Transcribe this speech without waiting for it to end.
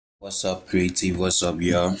What's up, creative? What's up,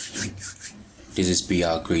 y'all? This is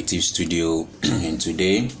PR Creative Studio, and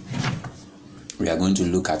today we are going to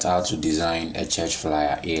look at how to design a church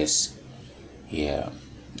flyer. Yes, yeah.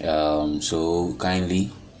 So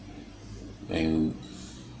kindly, when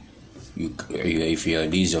if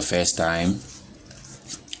this is your first time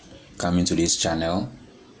coming to this channel,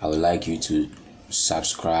 I would like you to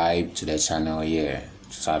subscribe to the channel. Yeah,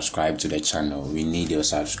 subscribe to the channel. We need your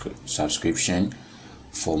subscription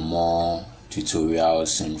for more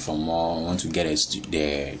tutorials and for more. I want to get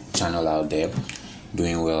the channel out there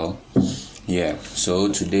doing well. Yeah,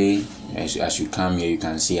 so today as you come here, you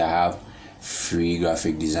can see I have free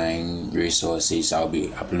graphic design resources. I'll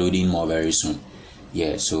be uploading more very soon.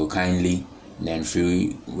 Yeah, so kindly then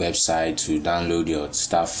free website to download your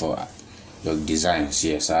stuff for your designs.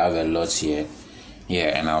 Yes, I have a lot here.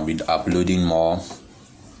 Yeah, and I'll be uploading more.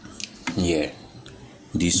 Yeah,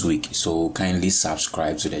 this week, so kindly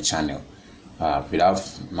subscribe to the channel. Without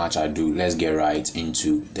much ado, let's get right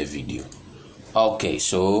into the video. Okay,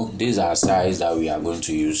 so these are size that we are going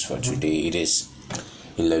to use for today. It is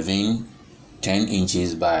 10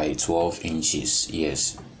 inches by 12 inches.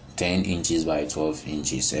 Yes, 10 inches by 12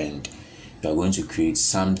 inches, and we are going to create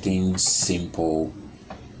something simple,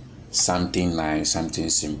 something nice, something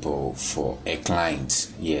simple for a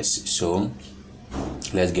client. Yes, so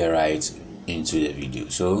let's get right into the video.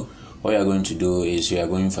 So what you're going to do is you are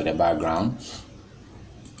going for the background,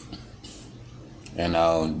 and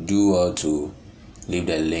I'll do well to leave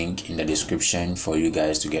the link in the description for you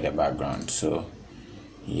guys to get a background. So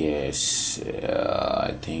yes,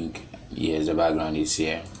 I think yes, the background is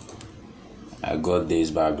here. I got this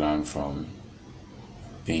background from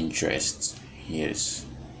Pinterest. Yes,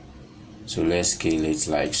 so let's scale it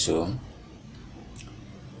like so.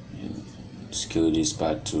 Scale this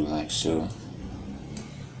part to like so.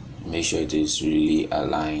 Make sure it is really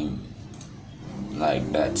aligned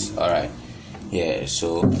like that. Alright, yeah,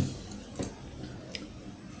 so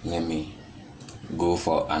let me go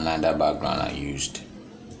for another background I used.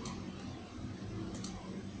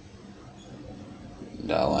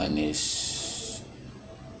 That one is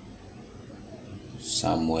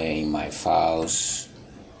somewhere in my files.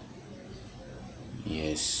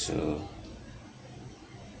 Yes, so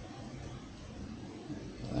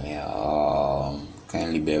yeah,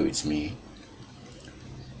 kindly bear with me.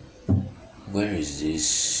 Where is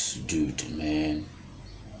this dude, man?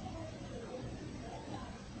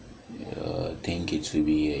 I think it will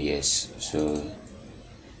be here. Yes, so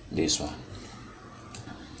this one.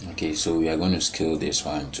 Okay, so we are going to scale this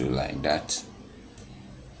one to like that,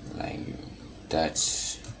 and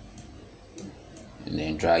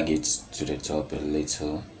then drag it to the top a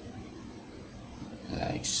little,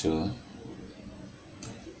 like so.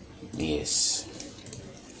 Yes,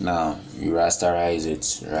 now you rasterize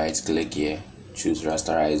it. Right click here, choose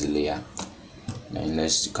rasterize layer, then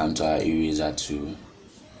let's come to our eraser tool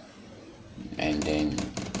and then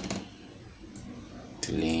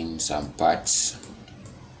clean some parts.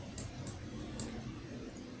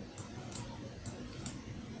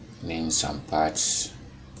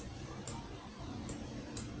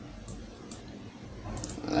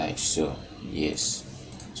 Like so. Yes,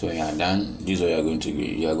 so when you are done, this is what you are going to do.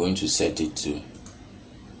 You are going to set it to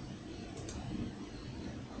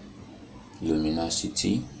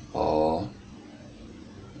luminosity, or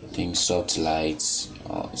I think soft lights,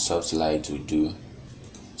 or soft light will do.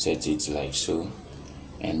 Set it like so,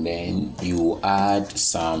 and then you add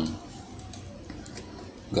some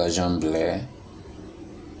Gaussian blur.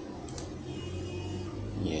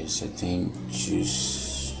 Yes, I think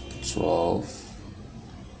choose 12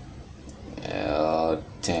 or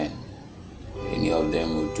 10, any of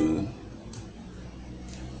them will do.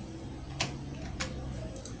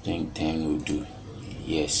 I think 10 will do.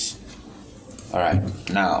 Yes. Alright,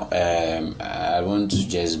 now I want to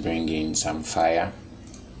just bring in some fire.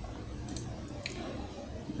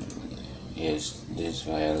 Yes, this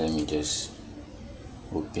fire. Let me just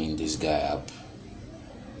open this guy up.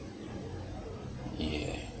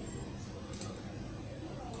 Yeah,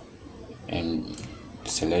 and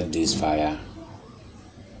select this fire,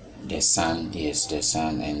 the sun. Yes, the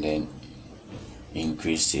sun, and then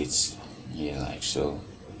increase it here like so.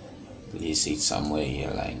 Place it somewhere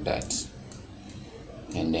here like that,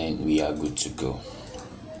 and then we are good to go.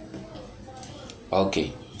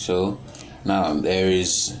 Okay, so now there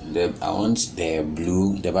is I want the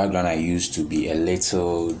the background I used to be a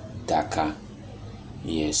little darker.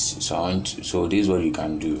 Yes, so this is what you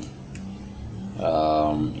can do.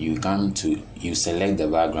 You select the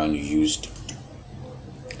background you used,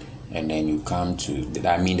 and then you come to the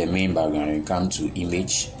main background. You come to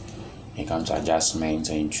image, You come to adjustments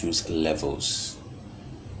and choose levels.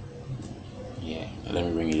 Yeah, let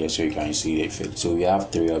me bring it here so you can see the effect. So we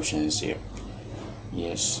have 3 options here.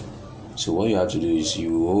 Yes, so what you have to do is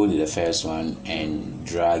you hold the first one and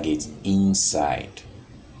drag it inside.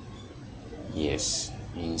 Yes,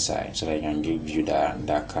 inside, so that I can give you that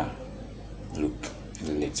darker look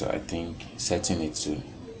a little. I think setting it to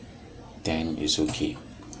 10 is okay.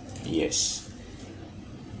 Yes.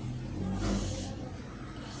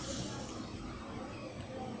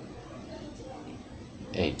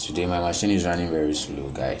 Hey, today my machine is running very slow,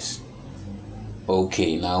 guys.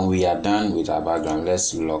 Okay, now we are done with our background.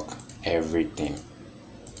 Let's lock everything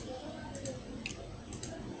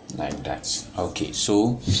like that. Okay,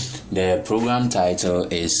 so the program title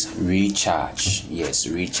is recharge. Yes,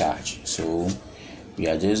 recharge. So we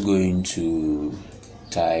are just going to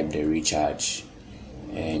type the recharge,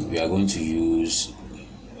 and we are going to use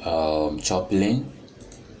Choplin.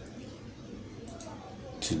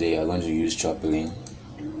 Today we are going to use Choplin,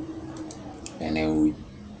 and then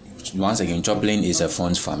once again, Choplin is a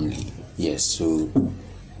font family. Yes, so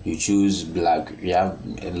you choose black. You have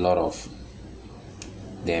a lot of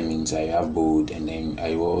them inside. You have bold, and then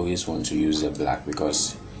I always want to use the black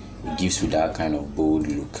because it gives you that kind of bold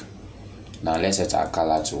look. Now let's set our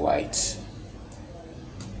color to white.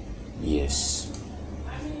 Yes,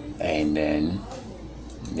 and then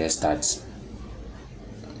let's start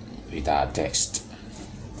with our text.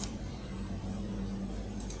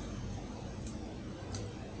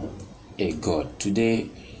 Hey God, today,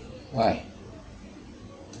 why?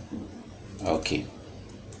 Okay.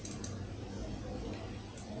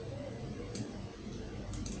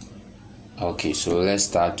 Okay, so let's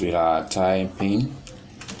start with our typing,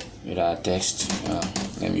 with our text.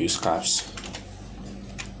 Let me use caps.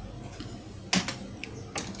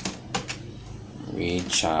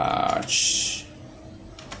 Recharge.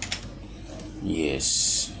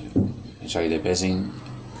 Yes. Sorry, the person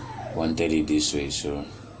wanted it this way, so.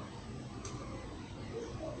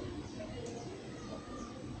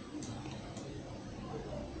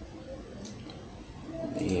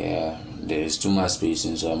 Yeah, there's too much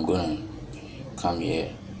spacing, so I'm gonna come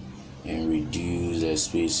here and reduce the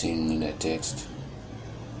spacing in the text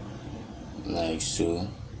like so.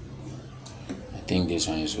 I think this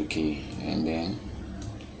one is okay, and then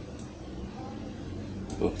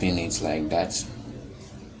open it like that.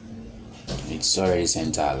 It's already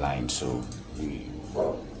center aligned, so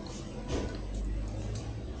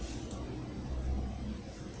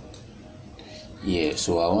yeah,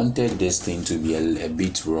 so I wanted this thing to be a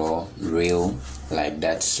bit real like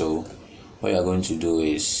that. So what you're going to do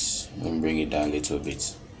is bring it down a little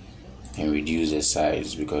bit and reduce the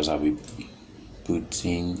size, because I'll be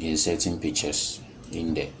inserting pictures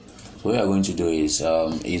in there. So what you're going to do is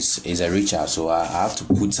it's a recharge, so I have to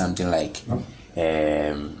put something like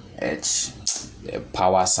a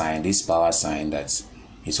power sign. This power sign that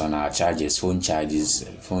is on our chargers, phone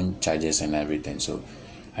chargers and everything. So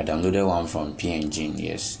I downloaded one from PNG.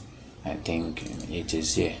 Yes, I think it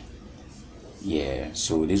is here. Yeah,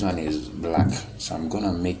 so this one is black, so I'm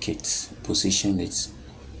gonna make it, position it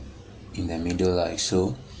in the middle like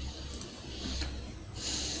so.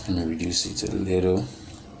 Let me reduce it a little,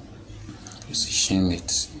 position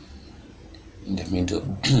it in the middle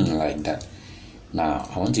like that. Now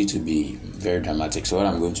I want it to be very dramatic, so what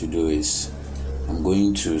I'm going to do is I'm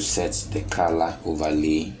going to set the color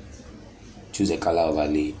overlay, choose a color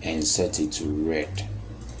overlay and set it to red.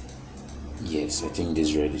 Yes, I think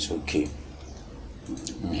this red is okay.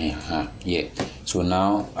 Yeah, so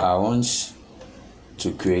now I want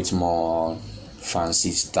to create more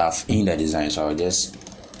fancy stuff in the design, so I'll just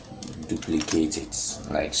duplicate it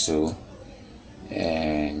like so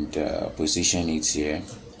and position it here,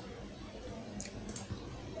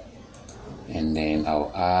 and then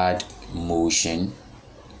I'll add motion.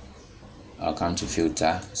 I'll come to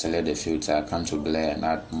filter, select the filter, come to blur and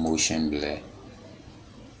add motion blur.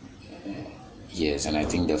 Yes, and I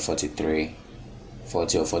think the 40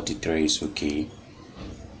 or 43 is okay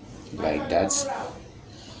like that.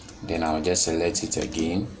 Then I'll just select it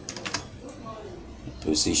again,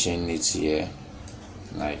 position it here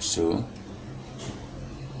like so.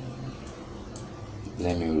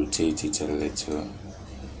 Let me rotate it a little,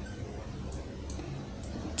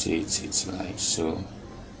 rotate it like so,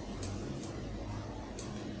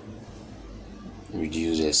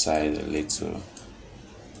 reduce the size a little.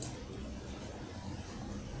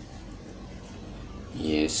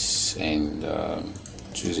 Yes, and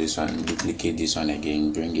choose this one, duplicate this one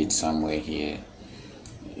again, bring it somewhere here.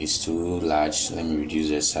 It's too large, let me reduce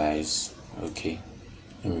the size. Okay,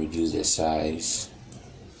 let me reduce the size,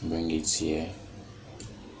 bring it here.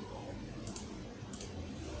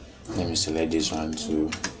 Let me select this one to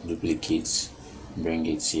duplicate, bring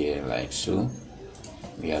it here like so.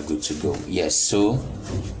 We are good to go. Yes, so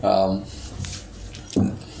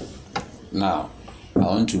now I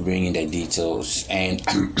want to bring in the details, and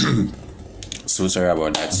so sorry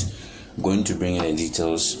about that. I'm going to bring in the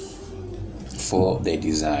details for the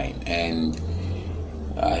design, and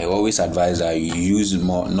I always advise that you use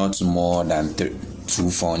not more than 2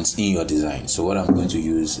 fonts in your design. So what I'm going to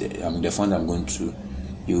use, the font I'm going to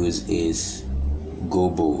use is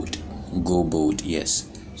Gobold, yes.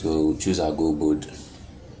 So choose our Gobold.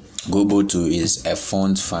 Gobold 2 is a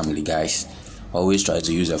font family, guys. Always try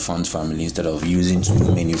to use a font family instead of using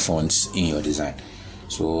too many fonts in your design.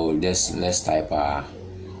 So let's type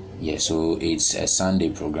so it's a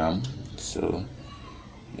Sunday program. So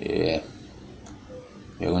yeah,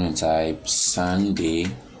 we're going to type Sunday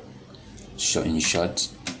in short.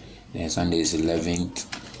 Then Sunday is 11th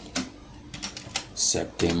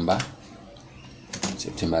September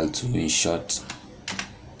 2 in short,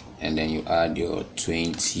 and then you add your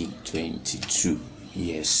 2022,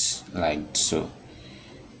 yes, like so.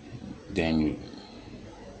 Then you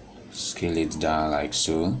scale it down like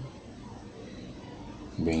so,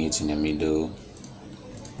 bring it in the middle,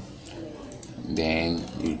 then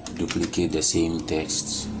you duplicate the same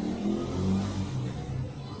text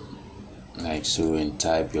like so, and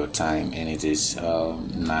type your time, and it is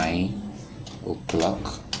 9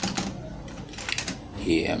 o'clock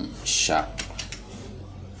a.m. sharp.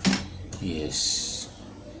 Yes,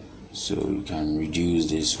 so you can reduce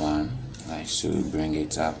this one like so, bring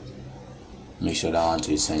it up, make sure that one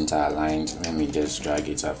to is center aligned. Let me just drag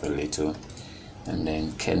it up a little, and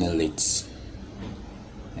then kernel it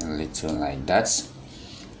a little like that.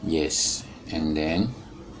 Yes, and then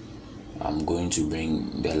I'm going to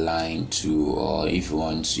bring the line to, or if you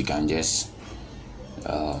want, you can just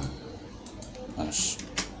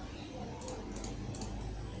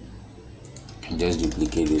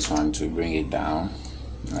duplicate this one to bring it down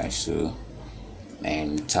like so,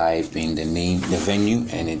 and type in the name, the venue,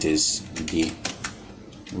 and it is the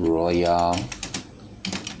Royal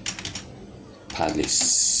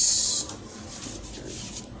Palace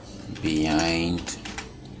behind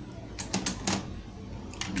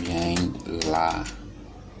La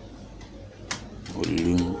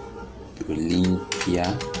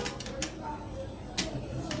Olympia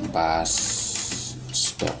bus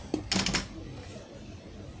stop.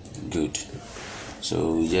 Good.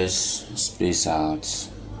 So we just space out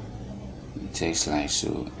the text like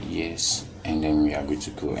so, yes, and then we are good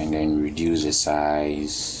to go. And then reduce the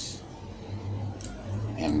size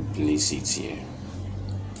and place it here.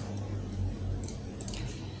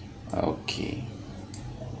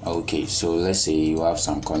 Okay, so let's say you have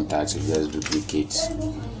some contacts, you just duplicate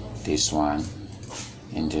this one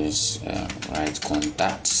and just write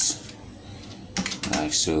contacts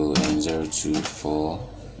like so, and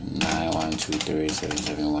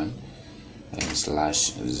 02491237771 and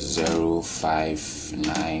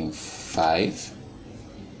 /0595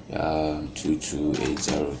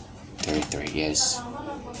 228033. Yes,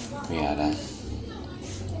 we are done.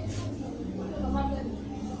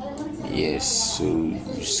 Yes, so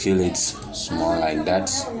you scale it small like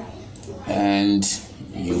that, and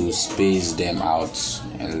you space them out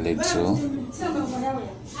a little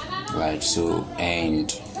like so,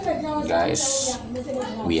 and guys,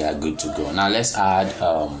 we are good to go. Now let's add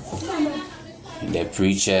the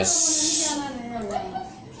preachers.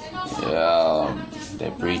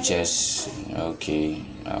 Okay,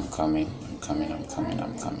 I'm coming.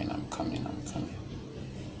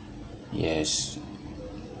 Yes,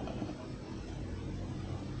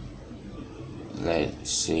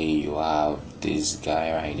 let's say you have this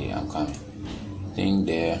guy right here. I'm coming. Think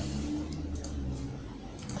there.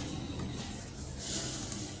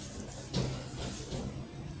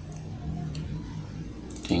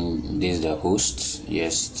 Think this is the host.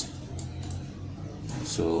 Yes.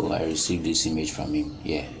 So I received this image from him.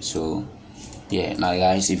 Yeah. So yeah. Now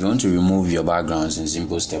guys, if you want to remove your backgrounds in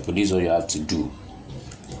simple step, this is what you have to do.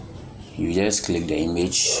 You just click the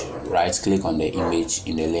image, right click on the image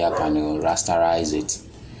in the layer panel, rasterize it,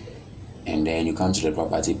 and then you come to the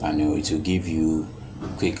property panel. It will give you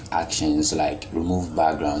quick actions like remove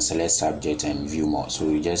background, select subject, and view more. So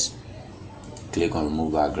you just click on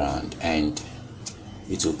remove background and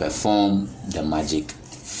it will perform the magic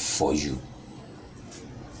for you.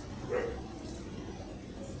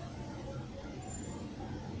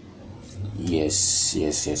 Yes,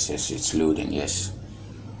 it's loading. Yes.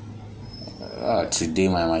 Today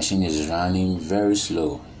my machine is running very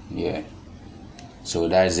slow. Yeah, so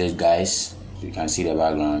that's it, guys. You can see the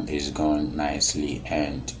background is gone nicely,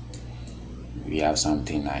 and we have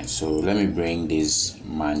something nice. So let me bring this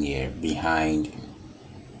man here behind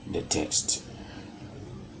the text,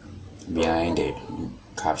 behind the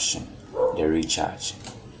caption, the recharge.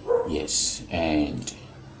 Yes, and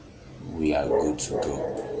we are good to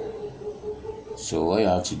go. So what you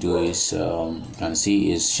have to do is you can see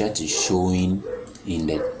his shirt is showing in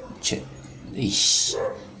the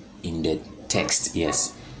text.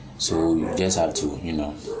 Yes, so you just have to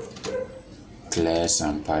clear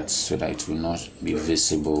some parts so that it will not be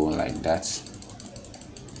visible like that.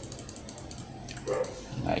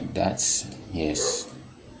 Yes,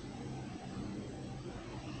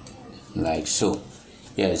 like so.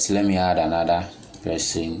 Yes, let me add another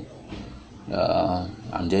person.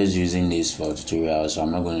 I'm just using this for tutorial, so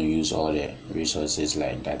I'm not going to use all the resources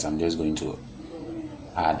like that. I'm just going to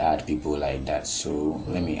add people like that. So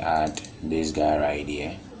let me add this guy right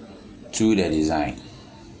here to the design.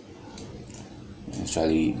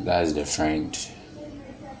 Actually, that's the friend,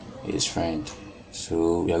 his friend.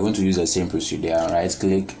 So we are going to use the same procedure. Right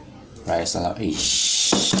click,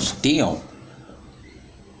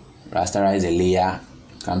 rasterize a layer,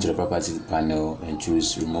 come to the property panel and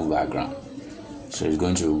choose remove background. So it's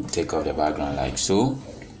going to take off the background like so,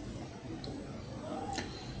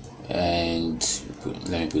 and let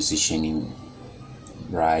me position him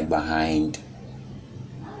right behind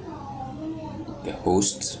the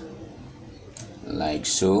host like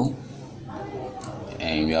so.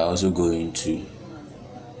 And we are also going to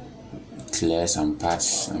clear some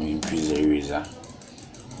parts. Let me increase the eraser.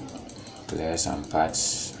 Clear some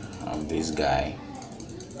parts of this guy.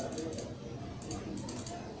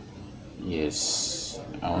 Yes,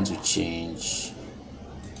 I want to change.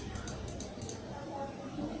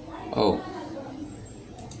 Oh,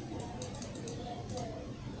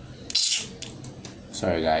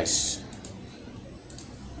 sorry guys,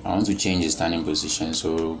 I want to change the standing position.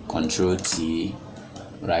 So Control T,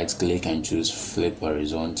 right click and choose flip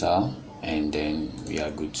horizontal, and then we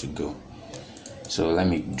are good to go. So let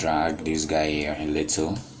me drag this guy here a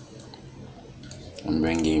little and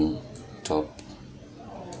bring him top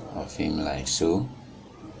of him like so.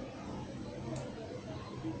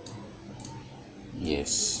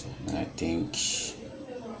 Yes, I think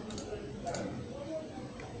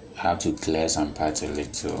I have to clear some parts a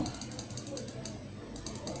little.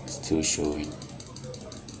 Still showing.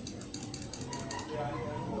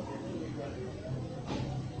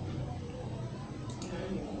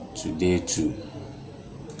 Today too.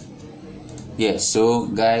 Yes, so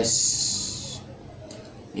guys,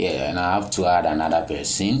 yeah, and I have to add another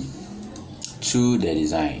person to the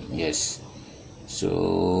design. Yes,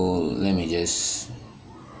 so let me just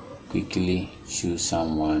quickly choose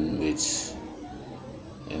someone with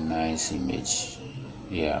a nice image.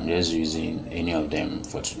 Yeah, I'm just using any of them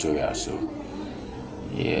for tutorial. So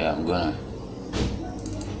yeah, I'm gonna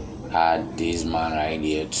add this man right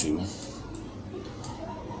here too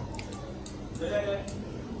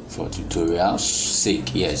for tutorials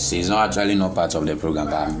sake. Yes, he's not actually not part of the program,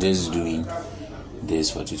 but I'm just doing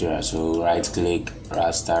this for tutorial. So right click,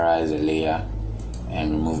 rasterize a layer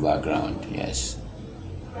and remove background. Yes,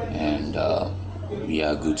 and we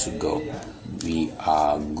are good to go. We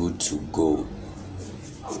are good to go.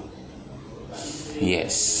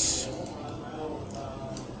 Yes,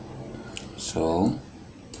 so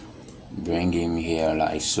bring him here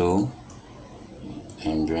like so,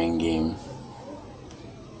 and bring him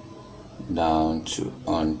down to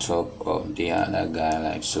on top of the other guy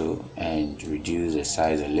like so, and reduce the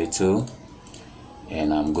size a little.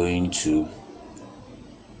 And I'm going to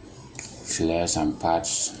clear some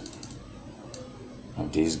parts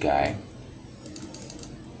of this guy.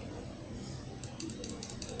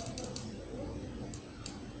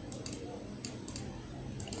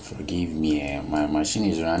 Forgive me, my machine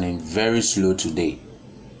is running very slow today,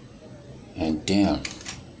 and damn.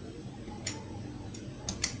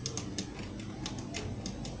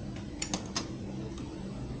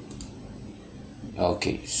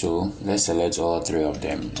 Okay, so let's select all three of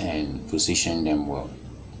them and position them well.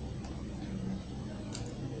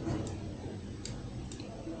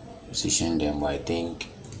 Position them well. I think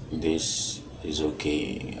this is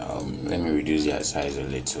okay. Let me reduce their size a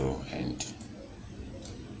little and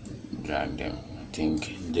drag them. I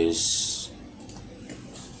think this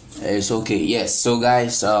is okay. Yes, so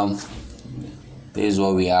guys, this is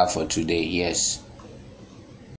what we have for today. Yes,